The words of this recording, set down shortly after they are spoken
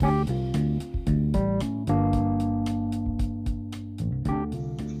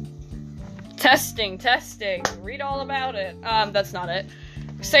Testing, testing. Read all about it. That's not it.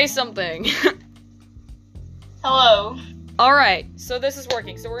 Say something. Hello. Alright, so this is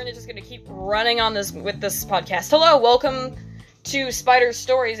working. So we're just gonna keep running on this with this podcast. Hello, welcome to Spider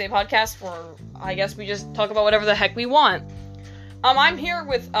Stories, a podcast where I guess we just talk about whatever the heck we want. I'm here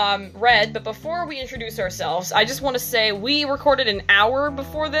with Red, but before we introduce ourselves, I just want to say we recorded an hour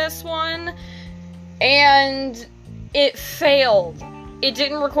before this one, and it failed. It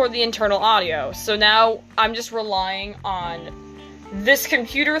didn't record the internal audio, so now I'm just relying on this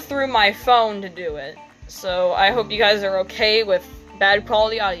computer through my phone to do it. So I hope you guys are okay with bad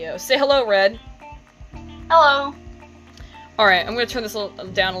quality audio. Say hello, Red. Hello. Alright, I'm going to turn this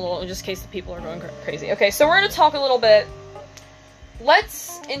down a little just in case the people are going crazy. Okay, so we're going to talk a little bit.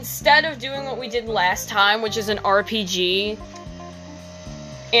 Let's, instead of doing what we did last time, which is an RPG,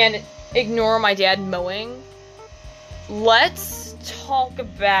 and ignore my dad mowing, let's just talk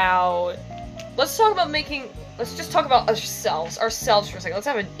about ourselves for a second. Let's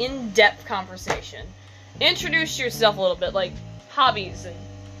have an in-depth conversation. Introduce yourself a little bit, like hobbies and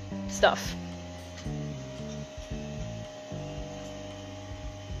stuff.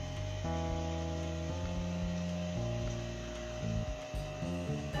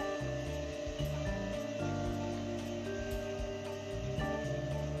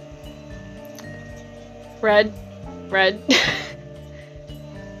 Red?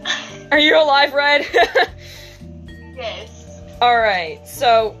 Are you alive, Red? Yes. Alright,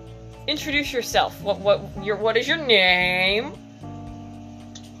 so introduce yourself. What is your name?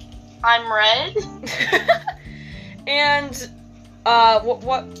 I'm Red. And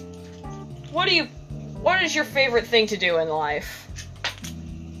what is your favorite thing to do in life?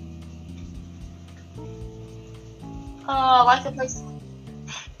 Like to play.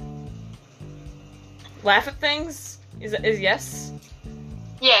 Laugh at things? Is yes?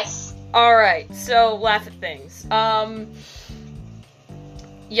 Yes. Alright, so laugh at things.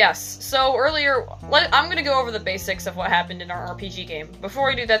 Yes, so earlier, I'm gonna go over the basics of what happened in our RPG game. Before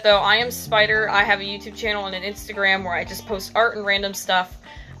I do that though, I am Spider. I have a YouTube channel and an Instagram where I just post art and random stuff.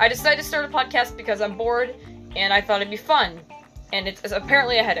 I decided to start a podcast because I'm bored, and I thought it'd be fun. And it's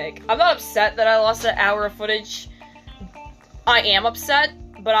apparently a headache. I'm not upset that I lost an hour of footage. I am upset,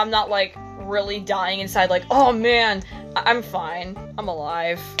 but I'm not, like, really dying inside, like, oh man, I'm fine. I'm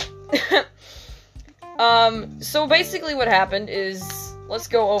alive. So basically what happened is, let's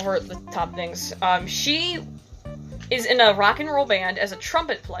go over the top things. She is in a rock and roll band as a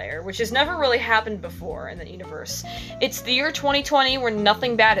trumpet player, which has never really happened before in the universe. It's the year 2020 where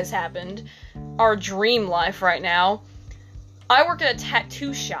nothing bad has happened. Our dream life right now. I work at a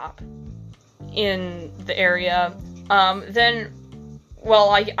tattoo shop in the area. I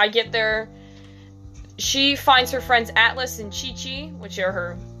get there. She finds her friends Atlas and Chi-Chi, which are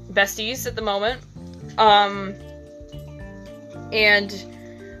her besties at the moment. And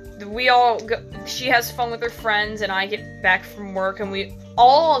we all go, she has fun with her friends, and I get back from work, and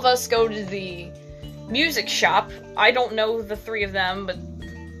all of us go to the music shop. I don't know the three of them,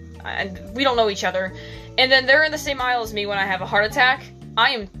 and we don't know each other. And then they're in the same aisle as me when I have a heart attack. I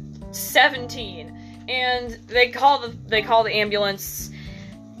am 17, and they call the ambulance,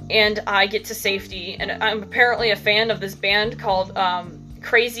 and I get to safety. And I'm apparently a fan of this band called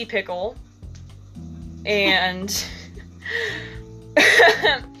Crazy Pickle, and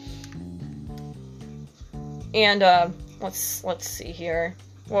and let's see here.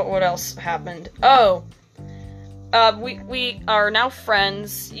 What else happened? Oh, we are now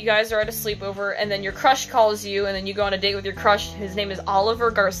friends. You guys are at a sleepover, and then your crush calls you, and then you go on a date with your crush. His name is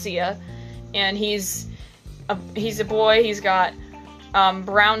Oliver Garcia, and he's a boy. He's got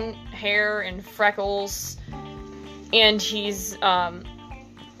brown hair and freckles, and he's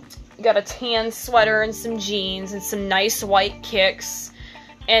got a tan sweater and some jeans and some nice white kicks.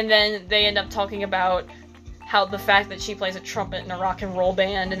 And then they end up talking about the fact that she plays a trumpet in a rock and roll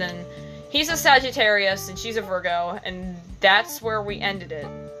band, and then he's a Sagittarius and she's a Virgo, and that's where we ended it.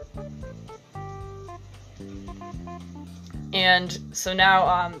 And so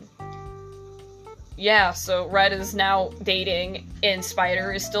now, so Red is now dating, and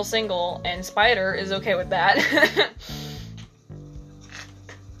Spider is still single, and Spider is okay with that.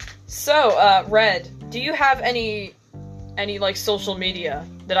 So, Red, do you have any like social media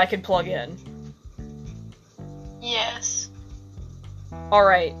that I could plug in? Yes.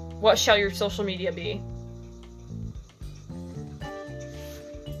 Alright, what shall your social media be?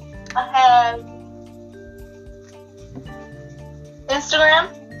 I have Instagram.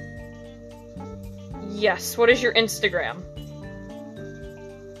 Yes, what is your Instagram?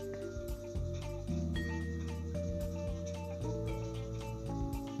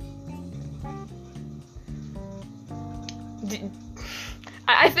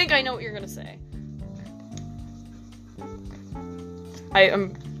 I think I know what you're gonna say.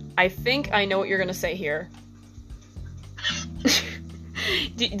 I think I know what you're gonna say here.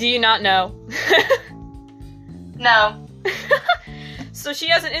 Do you not know? No. So she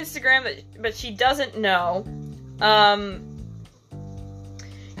has an Instagram, but she doesn't know.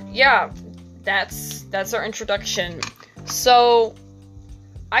 Yeah, that's our introduction. So,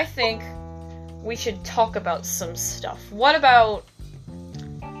 I think we should talk about some stuff. What about...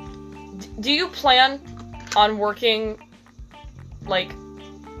 Do you plan on working, like...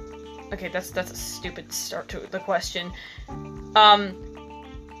 Okay, that's a stupid start to the question.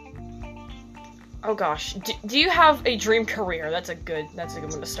 Oh gosh, do you have a dream career? That's a good one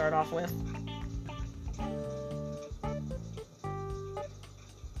to start off with.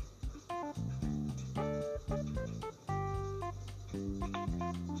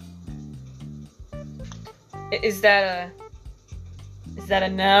 Is that a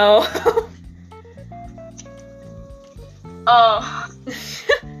no? Oh.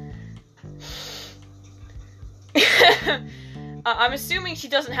 I'm assuming she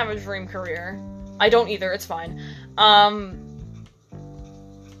doesn't have a dream career. I don't either, it's fine.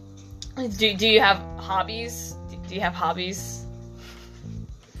 Do you have hobbies? Do you have hobbies?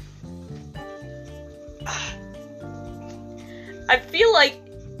 I feel like...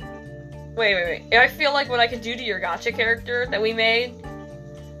 Wait. I feel like what I can do to your gacha character that we made,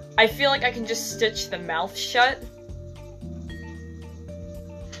 I feel like I can just stitch the mouth shut.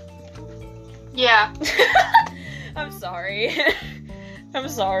 Yeah. I'm sorry. I'm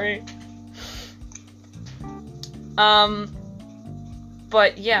sorry.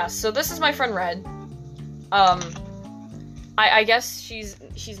 But yeah, so this is my friend Red. I guess she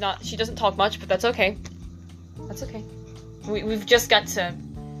doesn't talk much, but that's okay. That's okay. We've just got to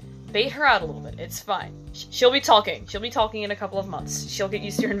bait her out a little bit. It's fine. She'll be talking. She'll be talking in a couple of months. She'll get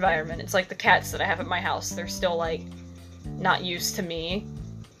used to her environment. It's like the cats that I have at my house. They're still, like, not used to me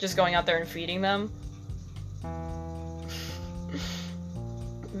just going out there and feeding them.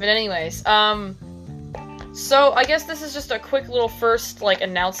 But anyways, so I guess this is just a quick little first, like,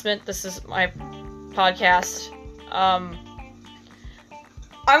 announcement. This is my podcast.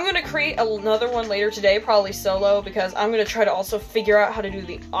 I'm gonna create another one later today, probably solo, because I'm gonna try to also figure out how to do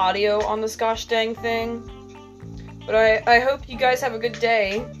the audio on this gosh dang thing. But I hope you guys have a good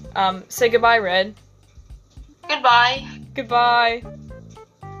day. Say goodbye, Red. Goodbye. Goodbye.